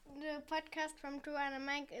podcast from Joanna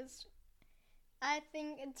Mike I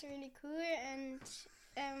think it's really cool, and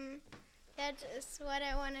that is what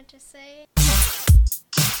I wanted to say.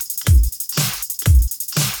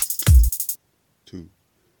 Two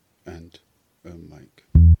and a mic.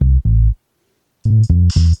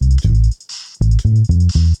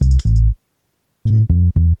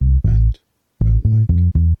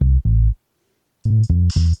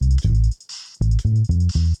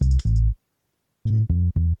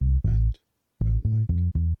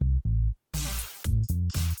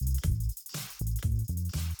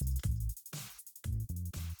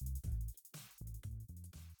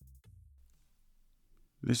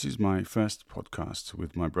 This is my first podcast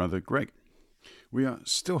with my brother Greg. We are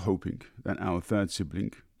still hoping that our third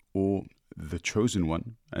sibling, or the chosen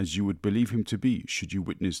one, as you would believe him to be should you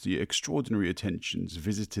witness the extraordinary attentions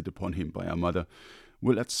visited upon him by our mother,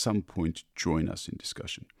 will at some point join us in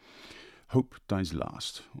discussion. Hope dies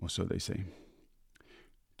last, or so they say.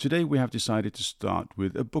 Today we have decided to start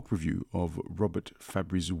with a book review of Robert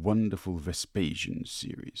Fabry's wonderful Vespasian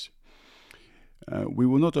series. We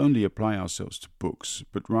will not only apply ourselves to books,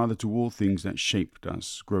 but rather to all things that shaped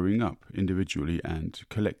us growing up, individually and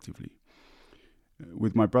collectively.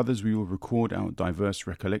 With my brothers, we will record our diverse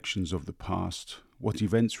recollections of the past, what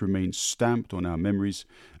events remain stamped on our memories,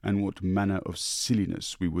 and what manner of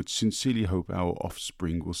silliness we would sincerely hope our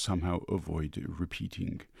offspring will somehow avoid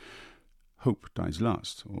repeating. Hope dies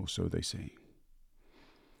last, or so they say.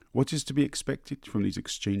 What is to be expected from these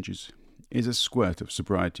exchanges is a squirt of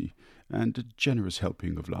sobriety and a generous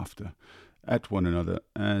helping of laughter at one another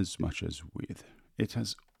as much as with. It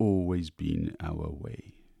has always been our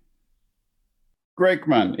way. Greg,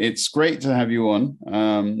 man, it's great to have you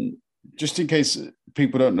on. Just in case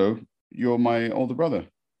people don't know, you're my older brother.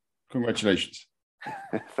 Congratulations.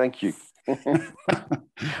 Thank you.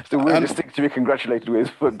 It's the weirdest thing to be congratulated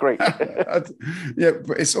with, but great. Yeah,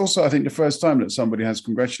 but it's also, I think, the first time that somebody has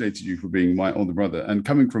congratulated you for being my older brother. And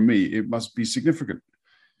coming from me, it must be significant.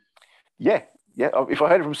 Yeah. If I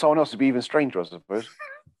heard it from someone else, it'd be even stranger, I suppose.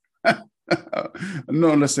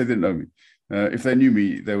 Not unless they didn't know me. If they knew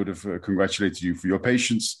me, they would have congratulated you for your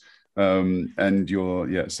patience and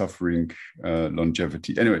your suffering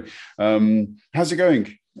longevity. Anyway, how's it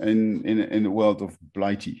going in the world of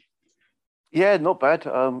Blighty? Yeah, not bad.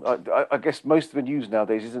 I guess most of the news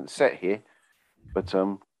nowadays isn't set here, but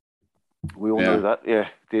we all know that. Yeah,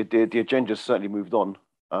 the agenda's certainly moved on.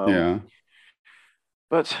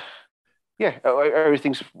 But yeah,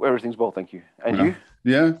 everything's well, thank you. And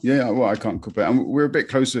you? Yeah. Well, I can't compare. We're a bit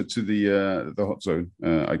closer to the hot zone,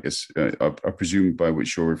 I guess. I presume by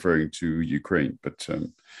which you're referring to Ukraine, but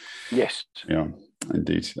yes, yeah,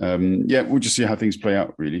 indeed. We'll just see how things play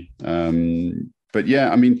out, really. But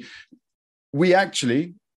yeah, I mean, we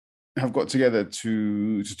actually have got together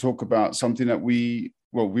to talk about something that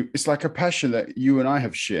it's like a passion that you and I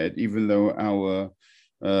have shared, even though our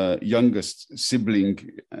youngest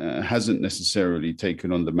sibling hasn't necessarily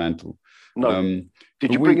taken on the mantle. No.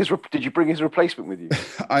 Did you bring his replacement with you?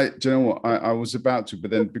 Do you know what? I was about to,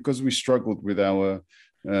 but then because we struggled with our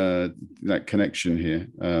that connection here,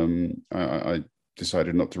 I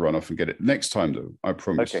decided not to run off and get it. Next time, though, I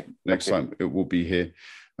promise. Okay. Next time it will be here.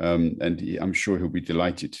 And I'm sure he'll be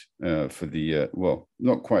delighted for the,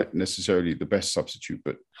 not quite necessarily the best substitute,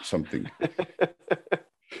 but something.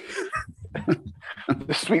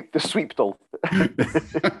 the sweep doll.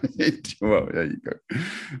 Well, there you go.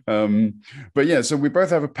 But yeah, so we both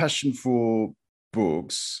have a passion for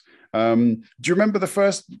books. Do you remember the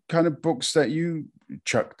first kind of books that you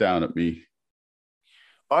chucked down at me?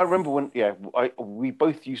 I remember when, we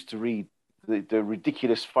both used to read the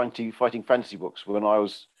ridiculous fighting fantasy books when I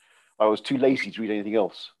was too lazy to read anything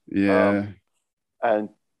else. Yeah. And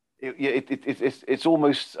it's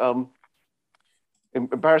almost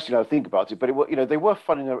embarrassing now to think about it, but they were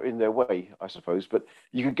fun in their way, I suppose. But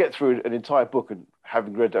you could get through an entire book and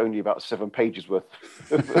having read only about 7 pages worth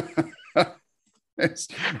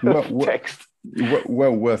text.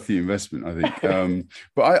 Well worth the investment, I think.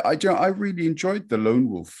 But I really enjoyed the Lone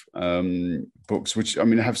Wolf books, which I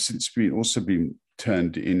mean have since been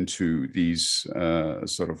turned into these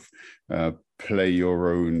sort of play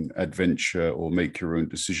your own adventure or make your own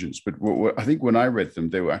decisions. But I think when I read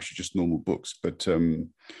them, they were actually just normal books. But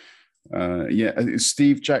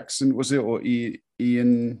Steve Jackson, was it, or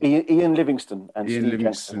Ian Livingstone and Ian Steve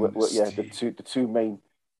Livingstone, Jackson the two main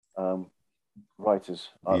writers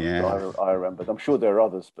I remember. I'm sure there are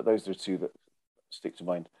others, but those are the two that stick to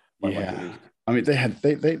mind. I mean,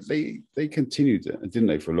 they continued, didn't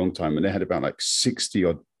they, for a long time, and they had about like 60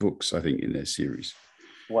 odd books, I think, in their series.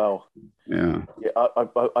 Wow. Yeah.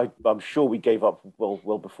 I'm sure we gave up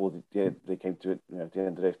well before they came to it, the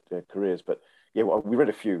end of their careers. But yeah, well, we read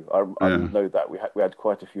a few. I know that we had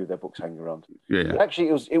quite a few of their books hanging around. Yeah. But actually,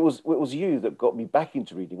 it was you that got me back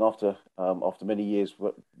into reading after many years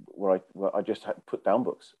where I just had put down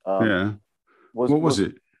books. Yeah. What was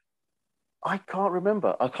it? I can't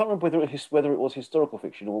remember. I can't remember whether it was historical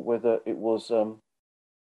fiction or whether it was.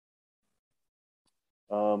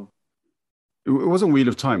 It wasn't Wheel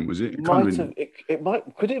of Time, was it? It might.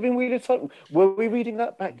 Could it have been Wheel of Time? Were we reading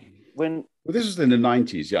that back when? Well, this was in the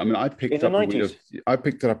 90s. Yeah, I mean, I picked it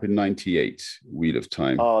up in 98. Wheel of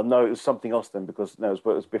Time. Oh no, it was something else then, because no, it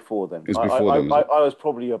was before then. It was before then. I was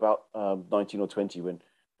probably about 19 or 20 when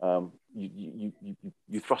you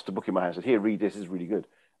thrust a book in my hand and said, "Here, read this. Is really good."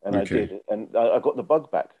 And I did, and I got the bug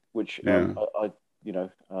back, which had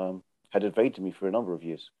evaded me for a number of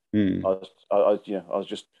years. I was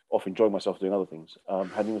just off enjoying myself doing other things.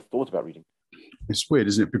 Hadn't even thought about reading. It's weird,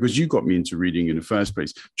 isn't it? Because you got me into reading in the first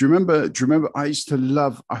place. Do you remember? I used to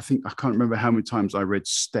love. I can't remember how many times I read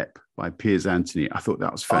Step by Piers Anthony. I thought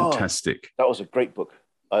that was fantastic. That was a great book.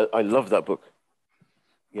 I love that book.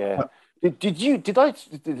 Yeah. Did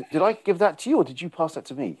I give that to you, or did you pass that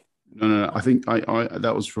to me? No. I think I got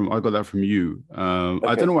that from you. Okay.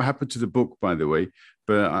 I don't know what happened to the book, by the way,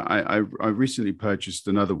 but I recently purchased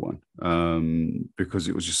another one because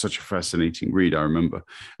it was just such a fascinating read. I remember,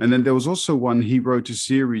 and then there was also one he wrote a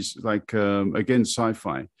series like again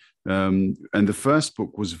sci-fi, and the first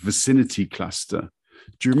book was Vicinity Cluster.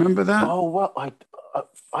 Do you remember that? Oh well,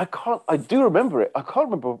 I can't. I do remember it. I can't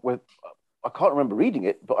remember reading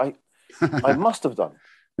it, but I must have done.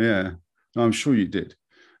 Yeah, I'm sure you did.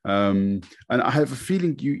 And I have a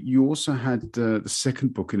feeling you also had the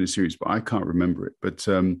second book in the series, but I can't remember it. But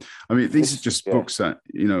I mean, these are just books that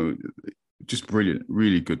just brilliant,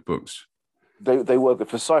 really good books. They were good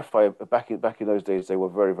for sci-fi back in those days. They were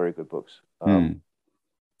very, very good books.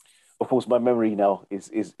 Of course, my memory now is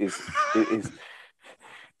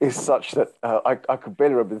such that I could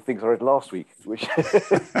barely remember the things I read last week, which.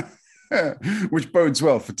 Which bodes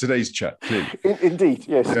well for today's chat, clearly. Indeed,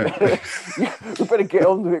 yes. Yeah. We better get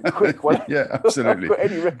on with it quick. Yeah, absolutely. I've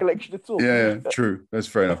got any recollection at all. Yeah, true. That's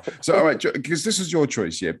fair enough. So, all right, because this is your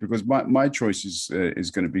choice, yeah, because my choice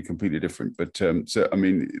is going to be completely different. But so, I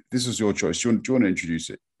mean, this is your choice. Do you want to introduce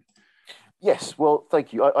it? Yes. Well,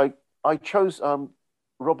 thank you. I chose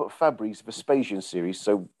Robert Fabri's Vespasian series.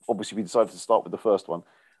 So obviously we decided to start with the first one,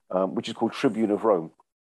 which is called Tribune of Rome.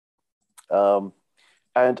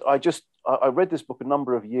 And I read this book a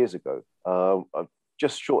number of years ago,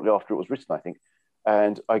 just shortly after it was written, I think.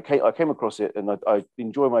 And I came across it, and I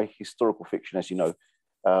enjoy my historical fiction, as you know.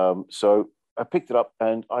 So I picked it up,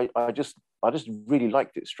 and I just really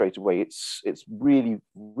liked it straight away. It's really,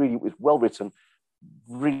 really well written,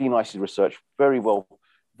 really nicely researched, very well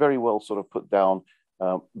sort of put down,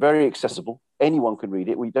 very accessible. Anyone can read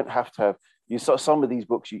it. We don't have to have some of these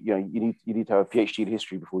books. You need to have a PhD in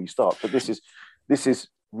history before you start. But this is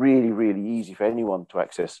really, really easy for anyone to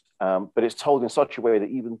access. But it's told in such a way that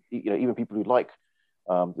even people who like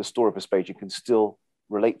the story of Vespasian can still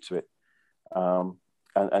relate to it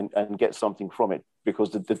and get something from it,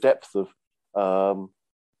 because the depth of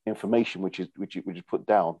information which is put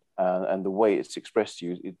down and the way it's expressed to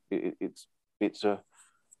you, it's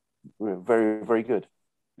very, very good.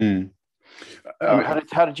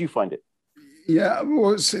 How did you find it? Yeah,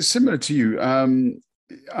 well, it's similar to you. I mean,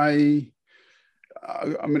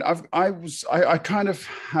 I kind of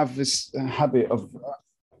have this habit of,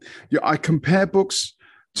 I compare books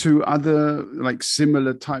to other like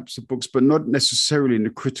similar types of books, but not necessarily in a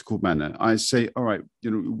critical manner. I say, all right,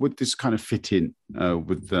 would this kind of fit in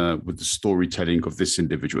with the storytelling of this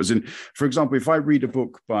individual? As in, for example, if I read a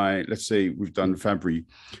book by, let's say we've done Fabry,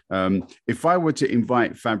 if I were to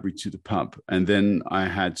invite Fabry to the pub, and then I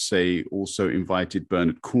had, say, also invited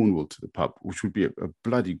Bernard Cornwell to the pub, which would be a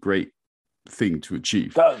bloody great thing to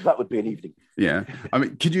achieve. That would be an evening. Yeah, I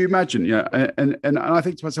mean, could you imagine? Yeah, and I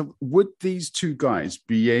think to myself, would these two guys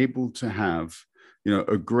be able to have,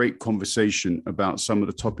 a great conversation about some of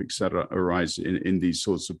the topics that arise in these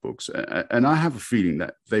sorts of books? And I have a feeling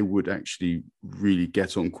that they would actually really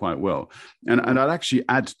get on quite well. And I'd actually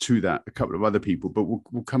add to that a couple of other people, but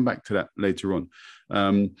we'll come back to that later on.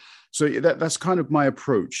 So that's kind of my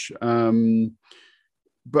approach.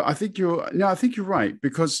 But I think you're right,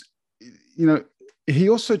 because he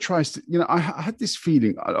also tries to, I had this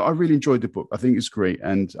feeling. I really enjoyed the book. I think it's great.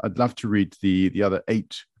 And I'd love to read the other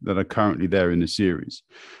 8 that are currently there in the series.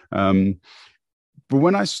 But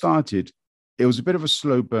when I started, it was a bit of a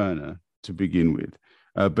slow burner to begin with.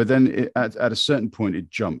 But then at a certain point, it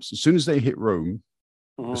jumps. As soon as they hit Rome,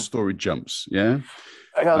 the story jumps. Yeah.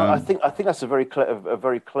 I think that's a very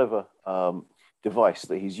clever device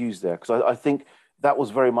that he's used there, because I think that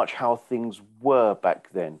was very much how things were back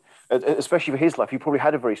then, especially for his life. He probably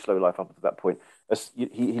had a very slow life up to that point.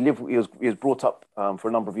 He was brought up for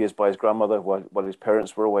a number of years by his grandmother while his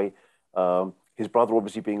parents were away. His brother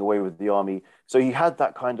obviously being away with the army, so he had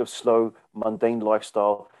that kind of slow, mundane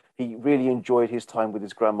lifestyle. He really enjoyed his time with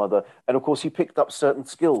his grandmother, and of course, he picked up certain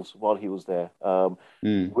skills while he was there,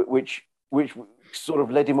 which sort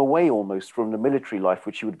of led him away almost from the military life,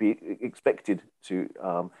 which he would be expected to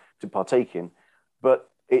partake in. But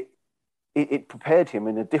it prepared him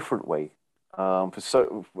in a different way for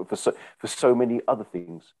so many other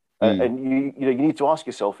things. And you need to ask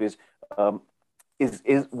yourself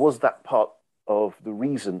was that part of the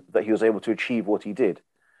reason that he was able to achieve what he did?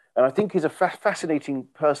 And I think he's a fascinating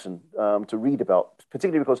person to read about,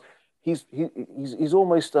 particularly because he's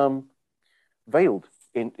almost veiled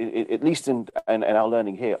at least in our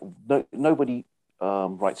learning here. Nobody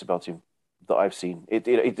writes about him that I've seen.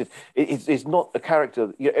 It's not a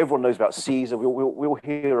character. Everyone knows about Caesar. We'll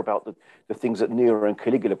hear about the things that Nero and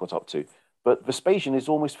Caligula got up to, but Vespasian is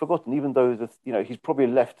almost forgotten, even though he's probably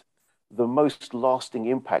left the most lasting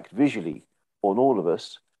impact visually on all of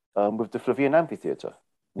us with the Flavian Amphitheatre,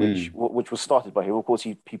 which was started by him. Of course,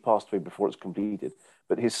 he passed away before it's completed,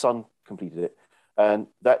 but his son completed it. And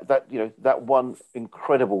that one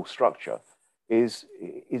incredible structure is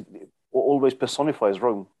always personifies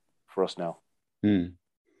Rome for us now. You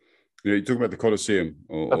talk about the Colosseum,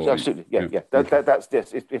 absolutely, yeah. That's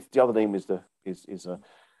this. If the other name is the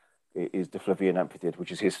Flavian Amphitheatre,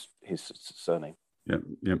 which is his surname. Yeah,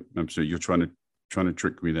 absolutely. You're trying to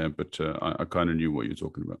trick me there, but I kind of knew what you're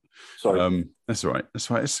talking about. Sorry. That's all right. That's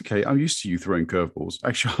right. It's okay. I'm used to you throwing curveballs.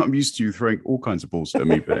 Actually, I'm used to you throwing all kinds of balls at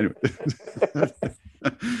me. But anyway.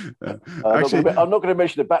 I'm not going to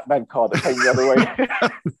mention the Batman card that came the other way.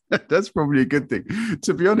 That's probably a good thing.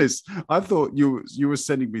 To be honest, I thought you were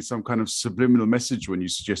sending me some kind of subliminal message when you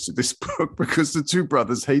suggested this book, because the two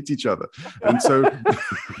brothers hate each other, and so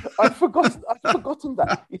I've forgotten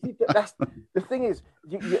that. You see, that's the thing is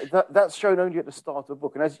that's shown only at the start of the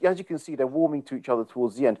book, and as you can see, they're warming to each other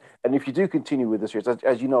towards the end. And if you do continue with this series,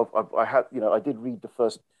 as you know, I did read the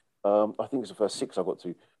first. I think it was the first 6 I got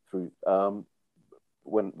through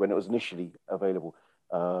when it was initially available.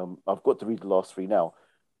 I've got to read the last 3 now,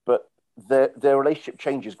 but their relationship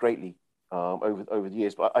changes greatly over the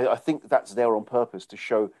years. But I think that's there on purpose to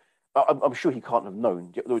show. I'm sure he can't have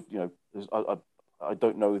known. I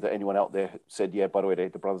don't know that anyone out there said, yeah, by the way,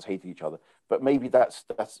 the brothers hated each other. But maybe that's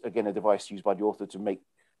again a device used by the author to make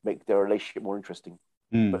their relationship more interesting.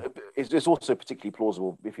 But it's also particularly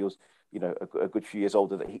plausible if he was, a good few years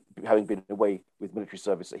older, that he, having been away with military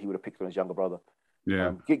service, that he would have picked on his younger brother.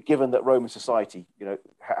 Yeah. Given that Roman society,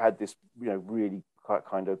 had this, really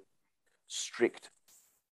kind of strict,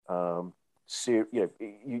 everyone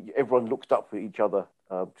looked up at each other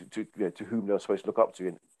to whom they were supposed to look up to,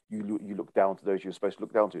 and you look down to those you're supposed to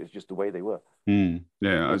look down to. It's just the way they were. Yeah,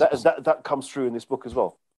 that comes through in this book as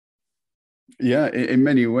well. Yeah, in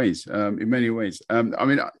many ways. I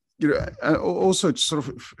mean, also to sort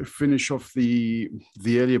of finish off the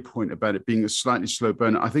earlier point about it being a slightly slow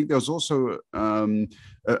burn, I think there was also a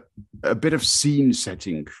bit of scene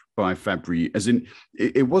setting by Fabry, as in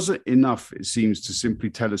it wasn't enough, it seems, to simply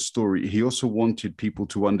tell a story. He also wanted people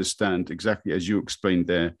to understand, exactly as you explained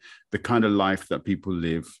there, the kind of life that people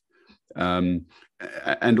live, and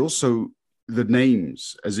also the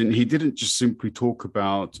names, as in he didn't just simply talk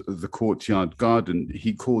about the courtyard garden,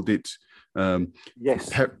 he called it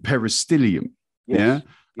Peristylium. Yes.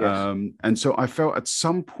 And so I felt at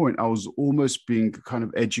some point I was almost being kind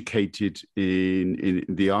of educated in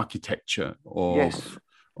the architecture of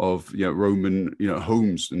Roman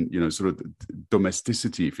homes and sort of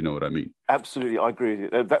domesticity, if you know what I mean. Absolutely, I agree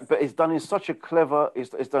with you. But it's done in such a clever,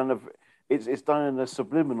 it's done in a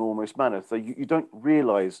subliminal almost manner, so you don't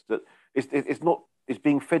realize that it's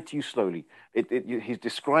being fed to you slowly. He's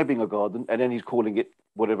describing a garden, and then he's calling it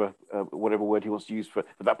whatever word he wants to use for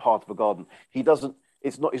that part of a garden. He doesn't.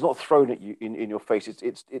 It's not thrown at you in your face.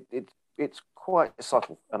 It's quite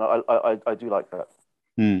subtle, and I do like that.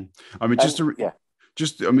 I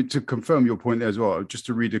mean, to confirm your point there as well, just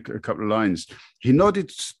to read a couple of lines. He nodded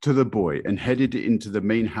to the boy and headed into the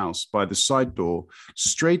main house by the side door,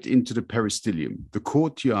 straight into the peristylium, the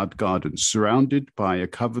courtyard garden, surrounded by a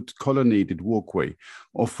covered colonnaded walkway,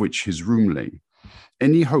 off which his room lay.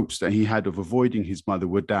 Any hopes that he had of avoiding his mother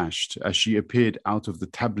were dashed as she appeared out of the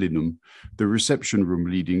tablinum, the reception room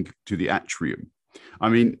leading to the atrium. I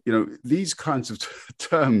mean, these kinds of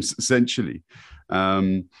terms, essentially,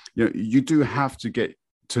 you do have to get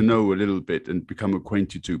to know a little bit and become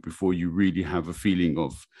acquainted to before you really have a feeling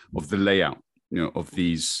of the layout, of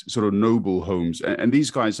these sort of noble homes. And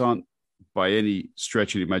these guys aren't by any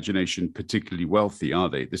stretch of the imagination particularly wealthy, are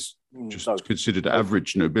they? This just considered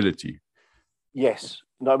average nobility. Yes.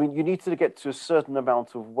 No, I mean, you need to get to a certain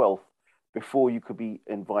amount of wealth before you could be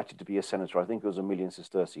invited to be a senator. I think it was 1 million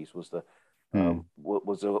sesterces was the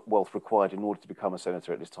wealth required in order to become a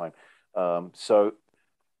senator at this time. So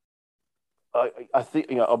I think,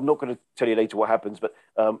 I'm not going to tell you later what happens, but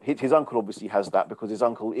his uncle obviously has that because his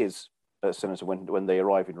uncle is a senator when they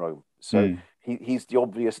arrive in Rome. So he's the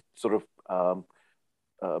obvious sort of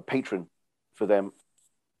patron for them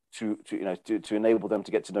to enable them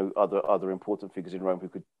to get to know other important figures in Rome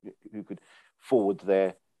who could forward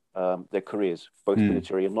their careers, both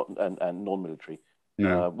military and non-military.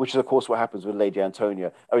 No. Which is of course what happens with Lady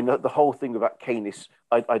Antonia. I mean, the whole thing about Canis,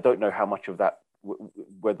 I don't know how much of that,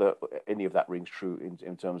 whether any of that rings true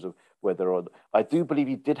in terms of whether or I do believe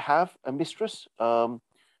he did have a mistress.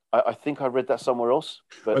 I think I read that somewhere else.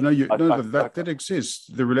 But that did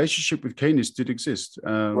exist. The relationship with Canis did exist,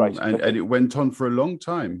 right? And it went on for a long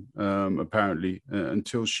time, apparently,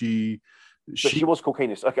 until she was called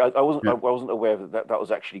Canis. Okay, I wasn't aware that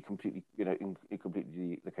was actually completely,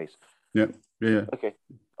 completely the case. Yeah. Okay,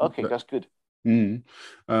 that's good.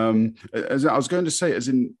 As I was going to say, as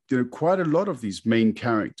in, quite a lot of these main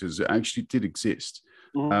characters actually did exist.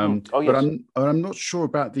 Yes. But I'm not sure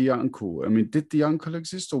about the uncle. I mean, did the uncle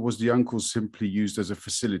exist, or was the uncle simply used as a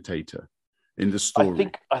facilitator in the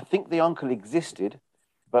story? I think the uncle existed,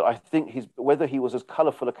 but I think whether he was as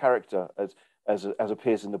colourful a character as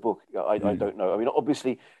appears in the book, I don't know. I mean,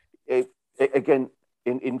 obviously, again,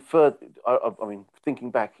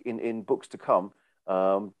 thinking back in books to come,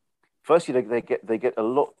 firstly they get a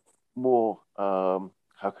lot more.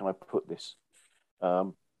 How can I put this?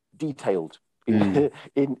 Detailed in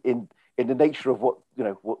the nature of what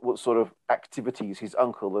sort of activities his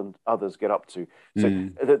uncle and others get up to. So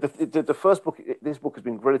the first book, this book has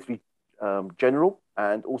been relatively general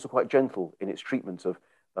and also quite gentle in its treatment of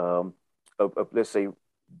let's say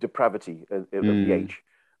depravity of the age.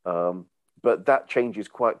 But that changes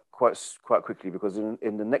quite quickly, because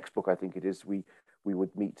in the next book, I think it is, we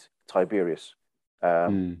would meet Tiberius,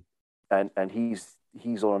 and he's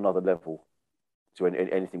on another level to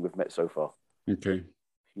anything we've met so far. Okay,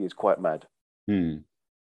 he is quite mad.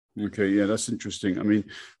 Okay, yeah, that's interesting. I mean,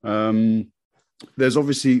 there's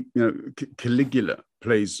obviously Caligula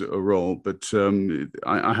plays a role, but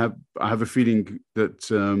I have a feeling that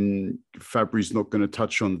Fabri's not going to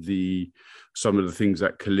touch on some of the things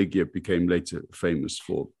that Caligula became later famous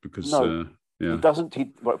for, because he doesn't.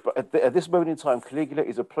 But at this moment in time, Caligula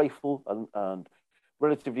is a playful and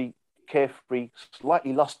relatively carefree,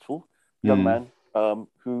 slightly lustful young man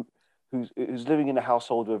who's living in a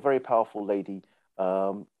household with a very powerful lady.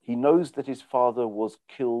 He knows that his father was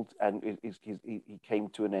killed and he came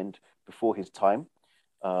to an end before his time.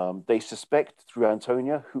 They suspect through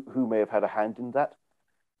Antonia, who may have had a hand in that.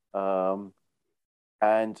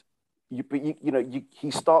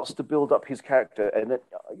 He starts to build up his character, and then,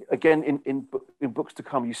 again in books to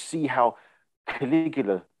come, you see how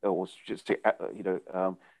Caligula, or just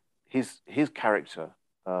his character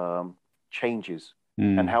changes,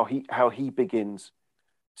 and how he begins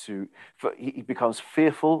he becomes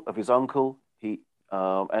fearful of his uncle.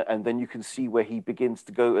 And then you can see where he begins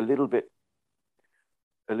to go a little bit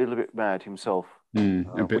mad himself.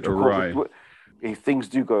 A bit awry. Things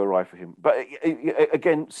do go awry for him, but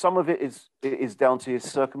again, some of it is down to his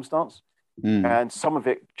circumstance, and some of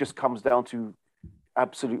it just comes down to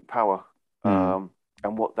absolute power, and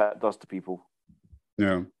what that does to people.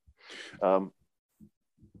 Yeah.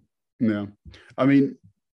 I mean,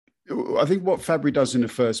 I think what Fabry does in the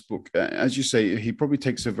first book, as you say, he probably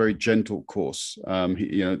takes a very gentle course.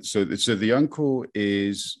 So the uncle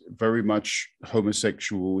is very much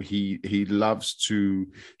homosexual. He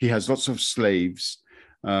has lots of slaves.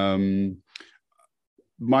 My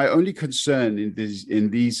only concern in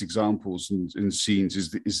these examples and scenes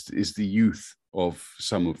is the youth of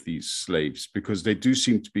some of these slaves, because they do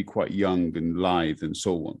seem to be quite young and lithe and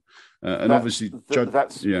so on. And obviously,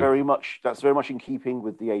 that's very much in keeping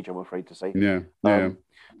with the age, I'm afraid to say. Yeah.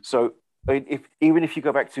 So, even if you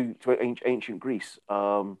go back to ancient Greece,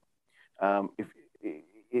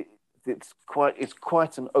 it's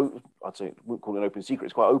quite an open, I'd say, I wouldn't call it an open secret.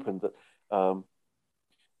 It's quite open that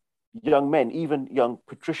young men, even young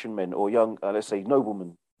patrician men or young, let's say,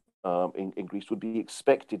 noblemen in Greece, would be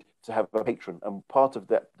expected to have a patron, and part of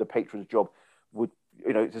the patron's job would,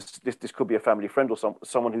 this could be a family friend or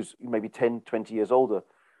someone who's maybe 10, 20 years older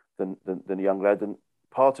than a young lad, and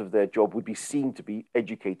part of their job would be seen to be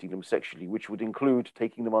educating them sexually, which would include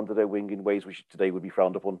taking them under their wing in ways which today would be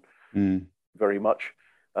frowned upon very much,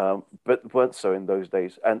 but weren't so in those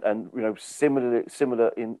days. And similar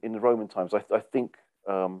in the Roman times. I think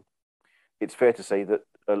it's fair to say that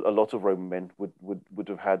a lot of Roman men would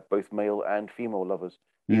have had both male and female lovers,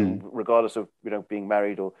 regardless of being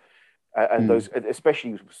married or. And those,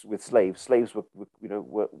 especially with slaves,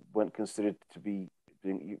 weren't considered to be.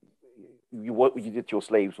 What you did to your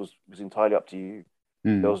slaves was entirely up to you.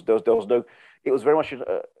 There was no. It was very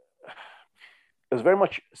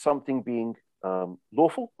much something being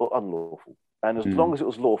lawful or unlawful, and as long as it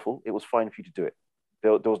was lawful, it was fine for you to do it.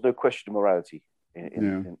 There was no question of morality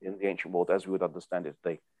in the ancient world as we would understand it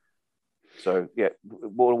today. So yeah,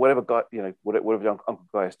 whatever whatever Uncle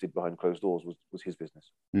Gaius did behind closed doors was his business.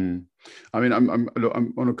 I mean, I'm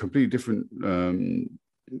on a completely different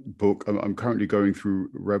book. I'm currently going through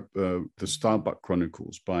the Starbuck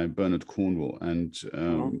Chronicles by Bernard Cornwell, and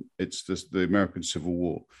it's the American Civil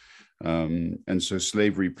War. And so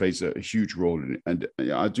slavery plays a huge role in it. And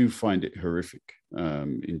I do find it horrific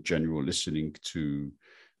in general, listening to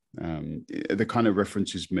the kind of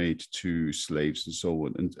references made to slaves and so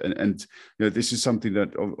on. And this is something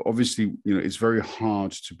that obviously, it's very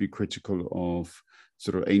hard to be critical of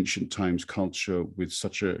sort of ancient times culture with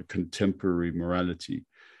such a contemporary morality.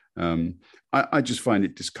 I just find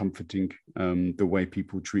it discomforting, the way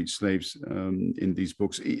people treat slaves in these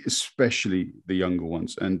books, especially the younger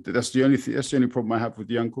ones. And that's the only problem I have with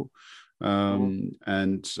the uncle. The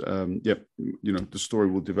story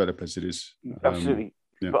will develop as it is. Absolutely.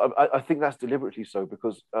 But I think that's deliberately so,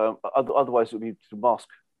 because otherwise it would be to mask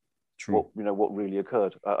what really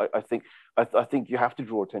occurred. I think you have to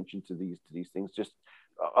draw attention to these things. Just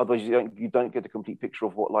otherwise you don't get a complete picture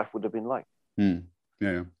of what life would have been like.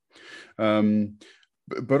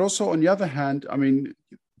 But also on the other hand, I mean,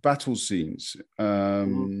 battle scenes.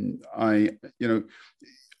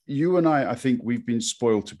 You and I think we've been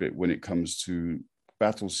spoilt a bit when it comes to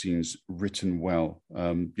battle scenes written well.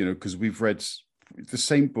 Because we've read the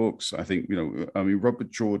same books. I think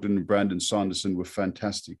Robert Jordan and Brandon Sanderson were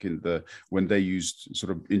fantastic when they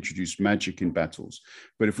introduced magic in battles.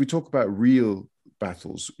 But if we talk about real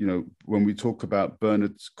battles, when we talk about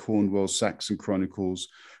Bernard Cornwell's Saxon Chronicles,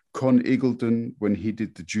 Con Eagledon when he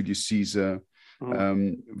did the Julius Caesar,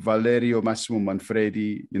 Valerio Massimo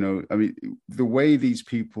Manfredi, the way these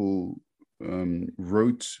people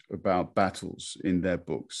wrote about battles in their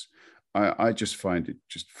books, I just find it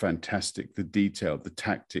just fantastic. The detail, the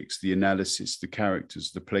tactics, the analysis, the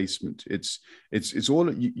characters, the placement. It's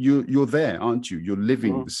all you're there, aren't you? You're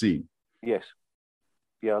living the scene. Yes.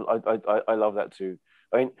 Yeah, I love that too.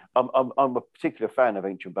 I mean, I'm a particular fan of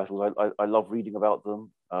ancient battles. I love reading about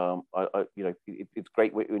them. It's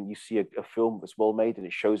great when you see a film that's well made and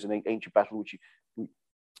it shows an ancient battle which you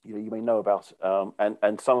may know about,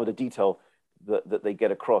 and some of the detail that they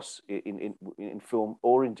get across in film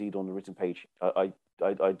or indeed on the written page. I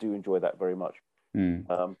do enjoy that very much.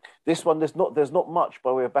 This one, there's not much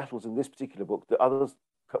by way of battles in this particular book. The others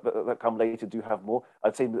that come later do have more.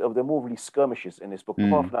 I'd say they're more really skirmishes in this book,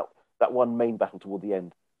 apart from that one main battle toward the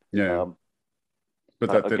end. But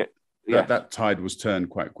that tide was turned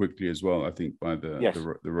quite quickly as well, I think, by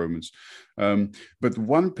the Romans. But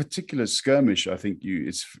one particular skirmish, I think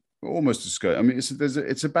it's almost a skirmish. I mean,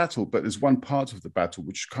 it's a battle, but there's one part of the battle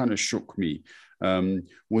which kind of shook me.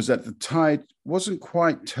 Was that the tide wasn't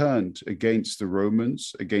quite turned against the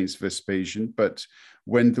Romans, against Vespasian, but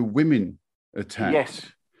when the women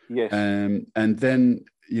attacked. Yes. And then,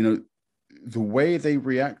 the way they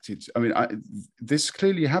reacted. I mean, this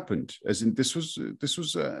clearly happened. As in, this was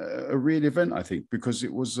a real event, I think, because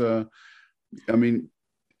it was. It's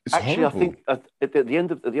actually horrible. I think at the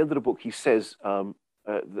end of the book, he says that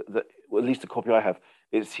at least the copy I have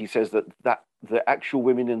is he says that the actual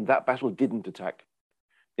women in that battle didn't attack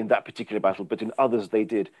in that particular battle, but in others they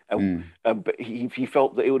did. But he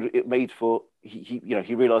felt that it made for he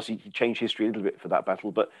realized he changed history a little bit for that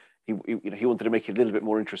battle, but he wanted to make it a little bit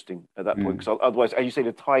more interesting at that point, because otherwise, as you say,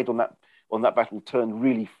 the tide on that battle turned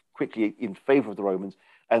really quickly in favor of the Romans,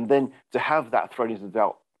 and then to have that thrown into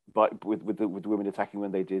doubt with the women attacking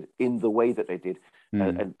when they did in the way that they did,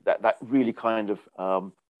 and that really kind of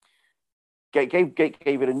gave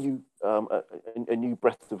it a new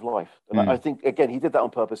breath of life. And I think again he did that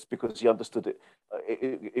on purpose because he understood it.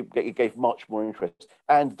 It gave much more interest,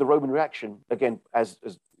 and the Roman reaction again, as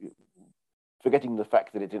forgetting the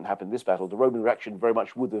fact that it didn't happen in this battle, the Roman reaction very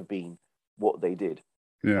much would have been what they did,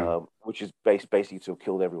 which is basically to have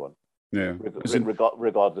killed everyone,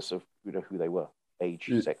 regardless of who they were,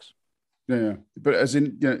 age, sex. Yeah. But as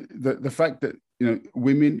in, the fact that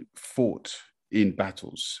women fought in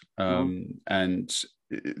battles, and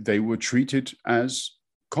they were treated as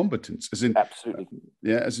combatants, as in, Absolutely.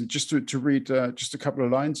 as in, just to read just a couple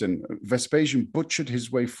of lines. And Vespasian butchered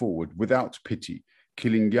his way forward without pity,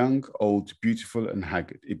 killing young, old, beautiful, and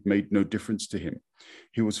haggard. It made no difference to him.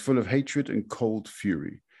 He was full of hatred and cold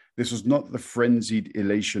fury. This was not the frenzied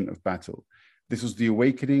elation of battle. This was the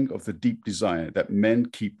awakening of the deep desire that men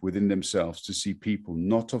keep within themselves to see people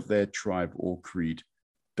not of their tribe or creed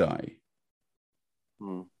die.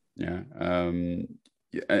 Yeah.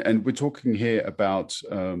 And we're talking here about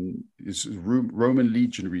Roman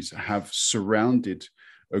legionaries have surrounded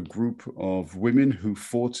a group of women who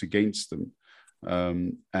fought against them,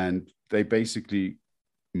 and they basically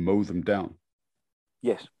mow them down.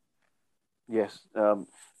 Yes.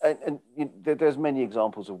 And there's many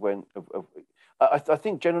examples of when I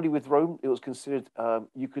think generally with Rome it was considered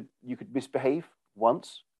you could misbehave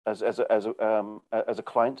once as a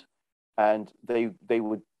client, and they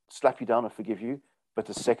would slap you down and forgive you, but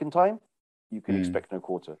the second time you can expect no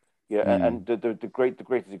quarter. And the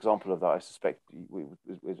greatest example of that, I suspect,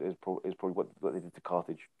 is probably what they did to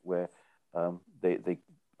Carthage, where they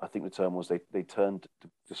I think the term was they turned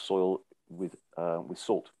the soil with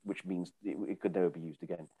salt, which means it could never be used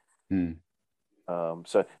again.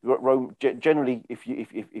 So Rome generally, if you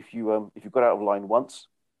got out of line once,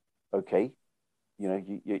 okay,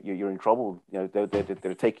 you're in trouble.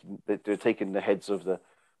 They're taking the heads of the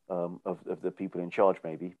people in charge,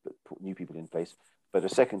 maybe, but put new people in place. But the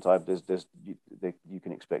second time, you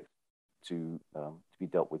can expect to be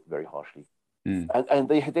dealt with very harshly. And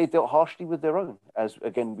they dealt harshly with their own, as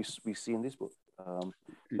again we see in this book.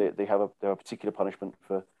 They have a particular punishment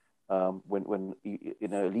for when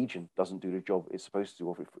a legion doesn't do the job it's supposed to,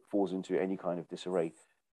 or if it falls into any kind of disarray,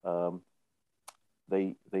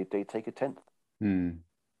 they take a tenth.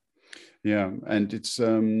 Yeah, and it's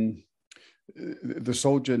the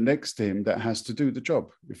soldier next to him that has to do the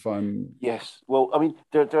job. Yes, well, I mean,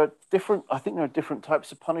 there are different. I think there are different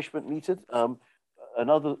types of punishment meted.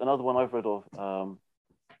 Another one I've read of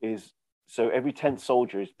is, so every 10th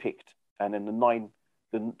soldier is picked, and then the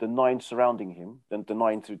nine surrounding him, then the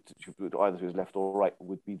nine to either to his left or right,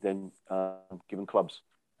 would be then given clubs,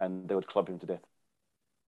 and they would club him to death.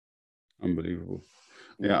 Unbelievable.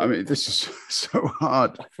 Yeah, I mean, this is so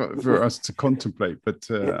hard for us to contemplate, but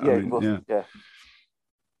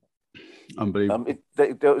unbelievable.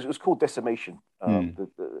 It was called decimation, and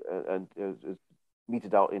it was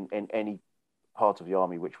meted out in any part of the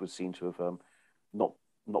army which was seen to have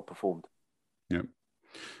not performed. Yeah.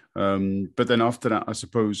 But then after that, I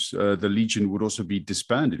suppose the legion would also be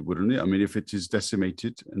disbanded, wouldn't it? I mean, if it is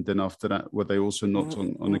decimated, and then after that, were they also not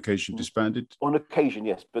on occasion disbanded? On occasion,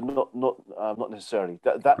 yes, but not necessarily.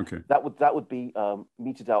 That would be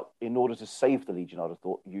meted out in order to save the legion, I'd have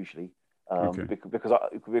thought, usually,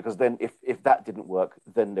 because then if that didn't work,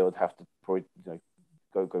 then they would have to probably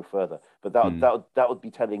go further. But that would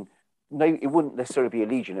be telling. No, it wouldn't necessarily be a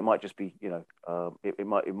legion. It might just be,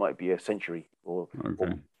 it might be a century or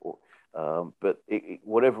but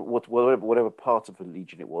whatever part of the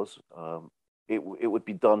legion it was, it would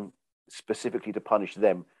be done specifically to punish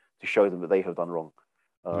them, to show them that they have done wrong.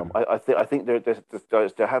 I think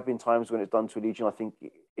there have been times when it's done to a legion. I think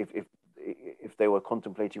if they were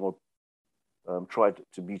contemplating or tried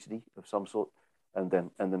to mutiny of some sort, and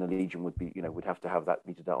then a legion would be would have to have that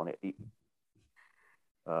meted out on it.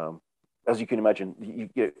 As you can imagine,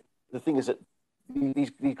 the thing is that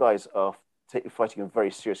these guys are fighting in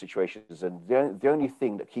very serious situations, and the only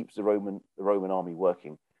thing that keeps the Roman army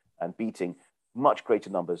working and beating much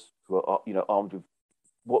greater numbers who are armed with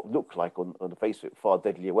what look like on the face of it far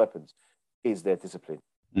deadlier weapons is their discipline.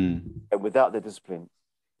 And without their discipline,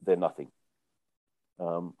 they're nothing.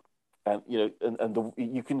 And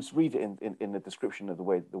you can read it in the description of the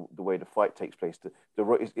way the fight takes place.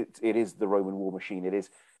 It is the Roman war machine. It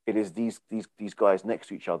is these guys next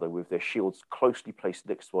to each other with their shields closely placed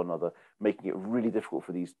next to one another, making it really difficult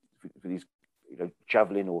for these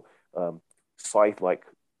javelin or scythe-like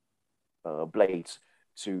blades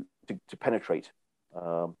to penetrate,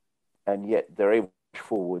 and yet they're able to push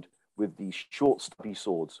forward with these short, stubby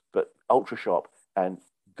swords, but ultra sharp and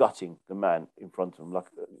gutting the man in front of them. Like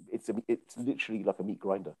it's literally like a meat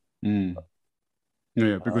grinder.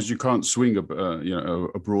 Yeah, because you can't swing a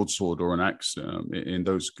broadsword or an axe in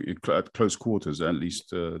those at close quarters, at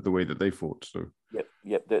least the way that they fought. So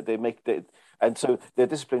yep. They make it, and so their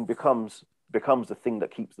discipline becomes the thing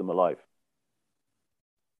that keeps them alive.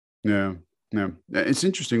 Yeah, Yeah, it's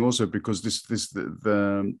interesting also because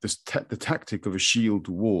the tactic of a shield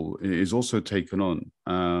wall is also taken on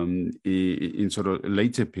in sort of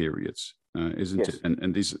later periods, isn't it? Yes.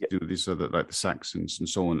 And these Yeah. these are like the Saxons and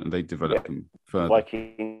so on, and they Yeah. develop them further.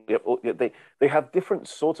 Viking. Yeah, they have different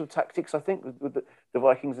sorts of tactics. I think with the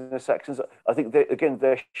Vikings and the Saxons. I think again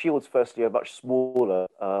their shields firstly are much smaller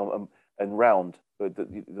and round.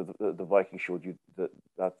 The Viking shield that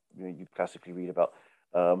you classically read about.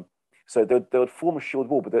 So they would form a shield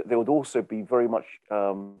wall, but they would also be very much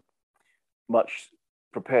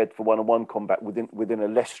prepared for one-on-one combat within a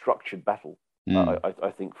less structured battle.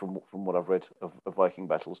 I think from what I've read of Viking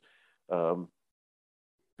battles.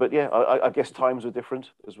 But yeah, I guess times are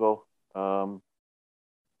different as well.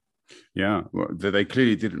 Yeah, well, they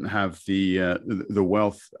clearly didn't have the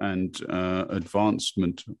wealth and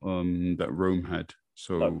advancement that Rome had.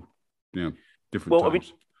 So, No. yeah, different Well, I mean,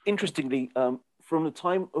 times. interestingly, from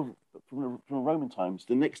the Roman times,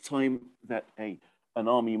 the next time that an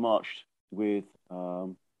army marched with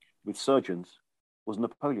surgeons was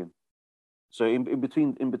Napoleon. So in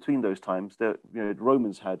between those times, the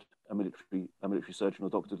Romans had a military surgeon or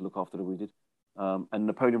doctor to look after the wounded, and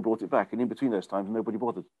Napoleon brought it back. And in between those times, nobody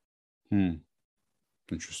bothered.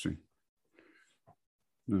 Interesting.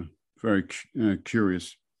 Yeah, very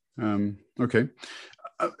curious. Okay.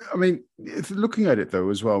 I mean, if looking at it though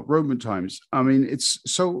as well, Roman times, I mean, it's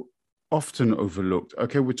so often overlooked.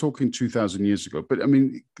 Okay, we're talking 2,000 years ago, but I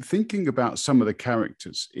mean, thinking about some of the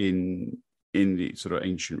characters in the sort of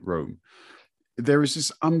ancient Rome, there is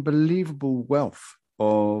this unbelievable wealth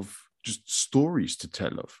of just stories to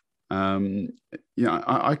tell of.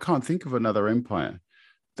 I can't think of another empire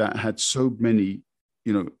that had so many,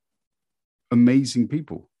 amazing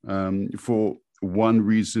people for one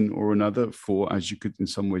reason or another, for, as you could in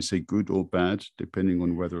some way say, good or bad, depending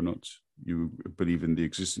on whether or not you believe in the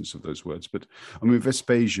existence of those words. But I mean,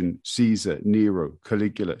 Vespasian, Caesar, Nero,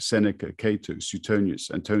 Caligula, Seneca, Cato, Suetonius,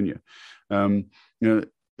 Antonia,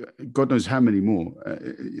 God knows how many more.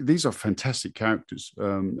 These are fantastic characters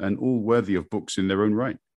and all worthy of books in their own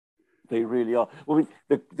right. They really are. Well, I mean,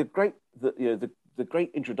 the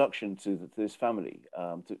great introduction to this family,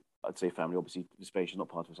 I'd say family, obviously Vespasian is not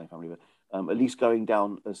part of the same family, but at least going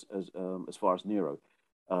down as far as Nero,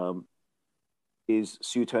 is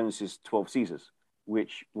Suetonius's 12 Caesars,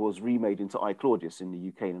 which was remade into I Claudius in the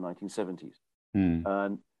UK in the 1970s.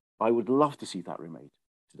 And I would love to see that remade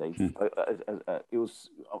today. It was,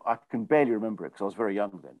 I can barely remember it because I was very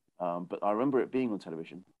young then, but I remember it being on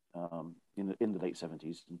television in the late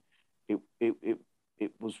 70s.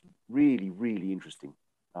 It was really, really interesting,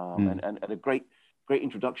 and a great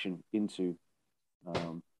introduction into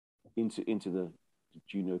the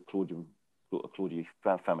Juno Claudia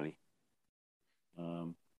family.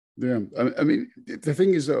 Yeah, I mean, the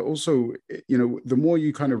thing is that also, the more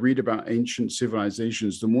you kind of read about ancient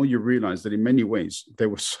civilizations, the more you realize that in many ways they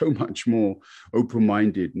were so much more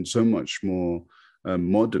open-minded and so much more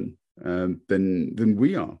modern than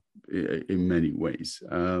we are in many ways.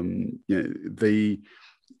 They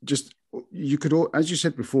just, you could, as you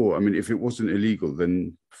said before, I mean, if it wasn't illegal,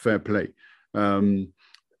 then fair play.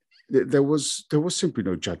 There was simply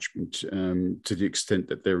no judgment to the extent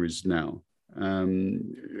that there is now.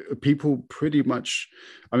 People pretty much,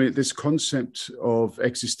 I mean, this concept of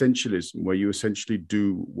existentialism, where you essentially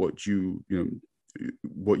do what you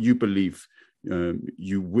believe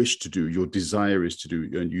you wish to do, your desire is to do,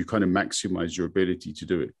 and you kind of maximize your ability to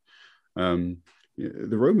do it.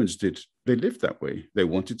 The Romans they lived that way. They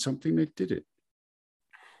wanted something, they did it.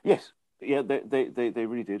 Yes, yeah, they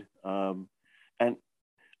really did. And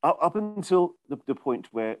up until the point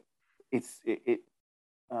where it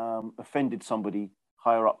offended somebody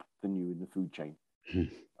higher up than you in the food chain.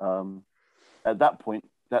 At that point,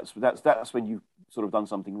 that's when you sort of done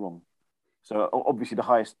something wrong. So obviously the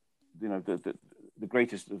highest, the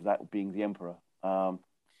greatest of that being the emperor.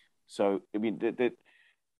 So I mean,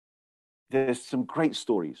 there's some great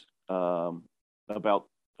stories about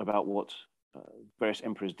what various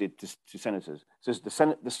emperors did to senators. So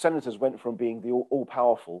the senators went from being the all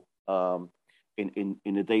powerful in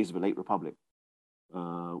the days of the late Republic,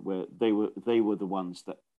 where they were the ones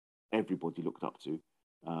that everybody looked up to,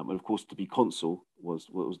 and of course to be consul was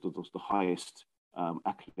the highest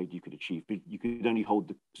accolade you could achieve. But you could only hold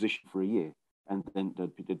the position for a year, and then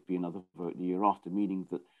there'd be another vote the year after, meaning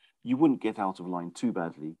that you wouldn't get out of line too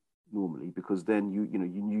badly normally, because then you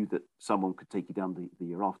knew that someone could take you down the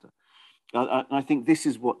year after. And I think this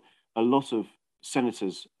is what a lot of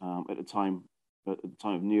senators at the time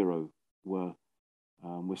of Nero were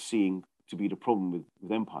seeing to be the problem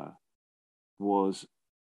with empire, was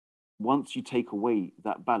once you take away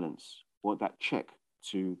that balance or that check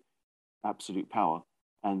to absolute power,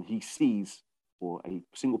 and he sees, or a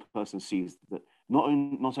single person sees, that not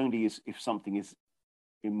only is if something is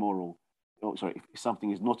immoral, if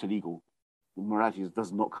something is not illegal, morality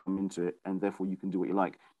does not come into it, and therefore you can do what you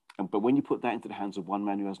like. But when you put that into the hands of one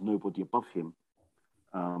man who has nobody above him,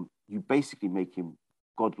 you basically make him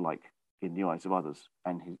godlike in the eyes of others,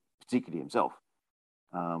 and particularly himself.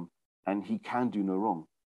 And he can do no wrong.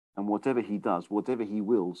 And whatever he does, whatever he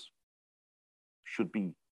wills, should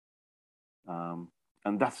be.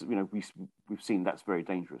 And that's, we've seen that's very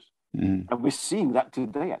dangerous. And we're seeing that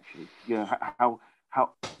today, actually.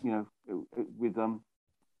 How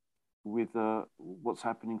with what's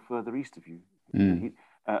happening further east of you.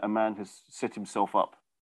 A man has set himself up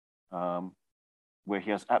where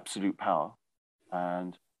he has absolute power,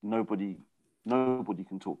 and nobody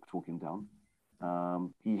can talk him down.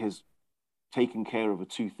 He has taken care of the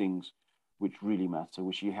two things which really matter,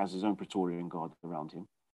 which he has his own Praetorian Guard around him,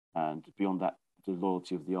 and beyond that, the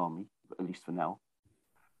loyalty of the army, at least for now.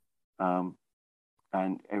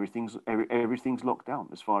 And everything's locked down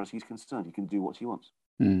as far as he's concerned. He can do what he wants.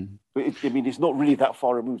 But it's not really that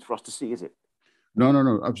far removed for us to see, is it? No,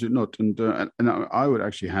 absolutely not. And I would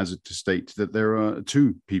actually hazard to state that there are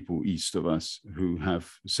two people east of us who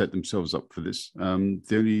have set themselves up for this. The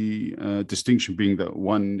only distinction being that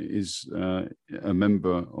one is a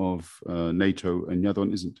member of NATO and the other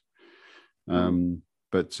one isn't.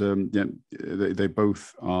 But they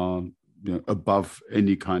both are above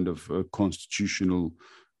any kind of constitutional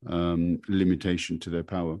limitation to their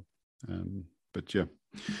power. But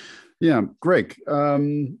Greg.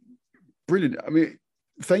 Brilliant. I mean,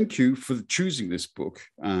 thank you for choosing this book,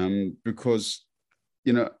 because,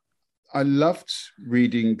 I loved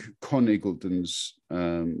reading Con Eagleton's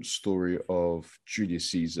story of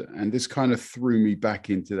Julius Caesar, and this kind of threw me back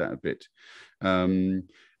into that a bit. And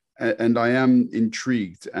I am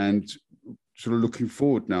intrigued and sort of looking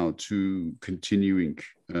forward now to continuing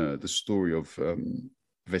the story of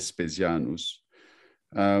Vespasianus.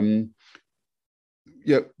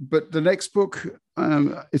 But the next book,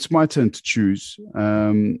 it's my turn to choose,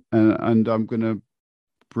 and I'm going to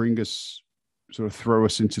throw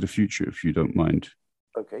us into the future, if you don't mind.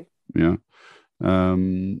 Okay. Yeah. But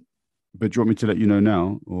do you want me to let you know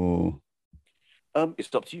now, or?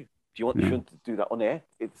 It's up to you. Do you want to do that on air?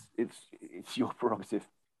 It's your prerogative.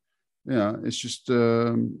 Yeah, it's just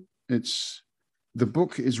the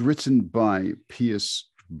book is written by Pierce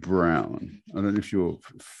Brown. I don't know if you're.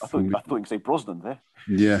 I thought you'd say Brosnan there.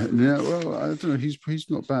 Yeah. Well, I don't know. He's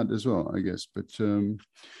not bad as well, I guess. But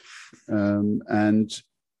and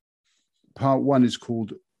part one is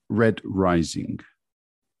called Red Rising.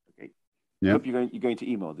 Okay. Yeah. I hope you're going to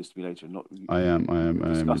email this to me later. I am.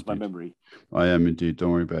 Discuss my memory. I am indeed.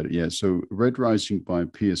 Don't worry about it. Yeah. So Red Rising by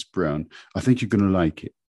Pierce Brown. I think you're going to like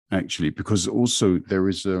it, actually, because also there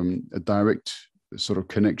is a direct sort of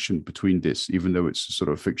connection between this, even though it's a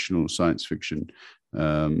sort of fictional science fiction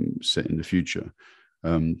set in the future.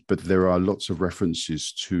 But there are lots of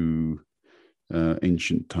references to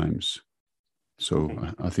ancient times. So okay.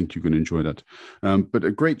 I think you're going to enjoy that. But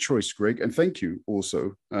a great choice, Greg. And thank you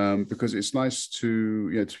also, because it's nice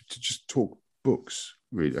to just talk books,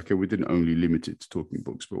 really. Okay, we didn't only limit it to talking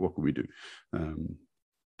books, but what could we do?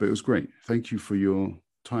 But it was great. Thank you for your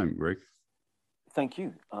time, Greg. Thank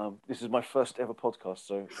you. This is my first ever podcast,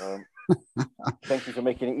 so thank you for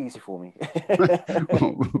making it easy for me.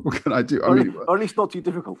 What can I do? Or at least not too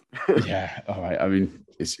difficult. Yeah, all right. I mean,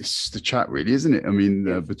 it's just a chat, really, isn't it? I mean,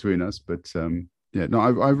 yes. Between us, but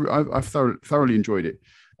I've thoroughly enjoyed it,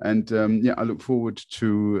 and I look forward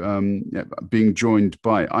to being joined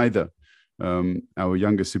by either our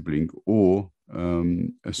younger sibling or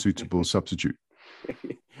a suitable substitute.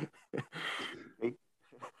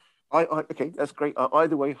 Okay, that's great.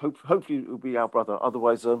 Either way, hopefully it will be our brother.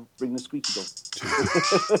 Otherwise, bring the squeaky dog.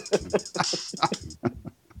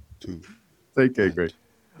 Two. Take care, Greg.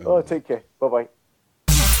 Take care. Bye-bye.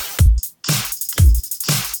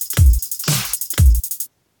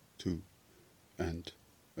 Two. And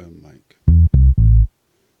a mic.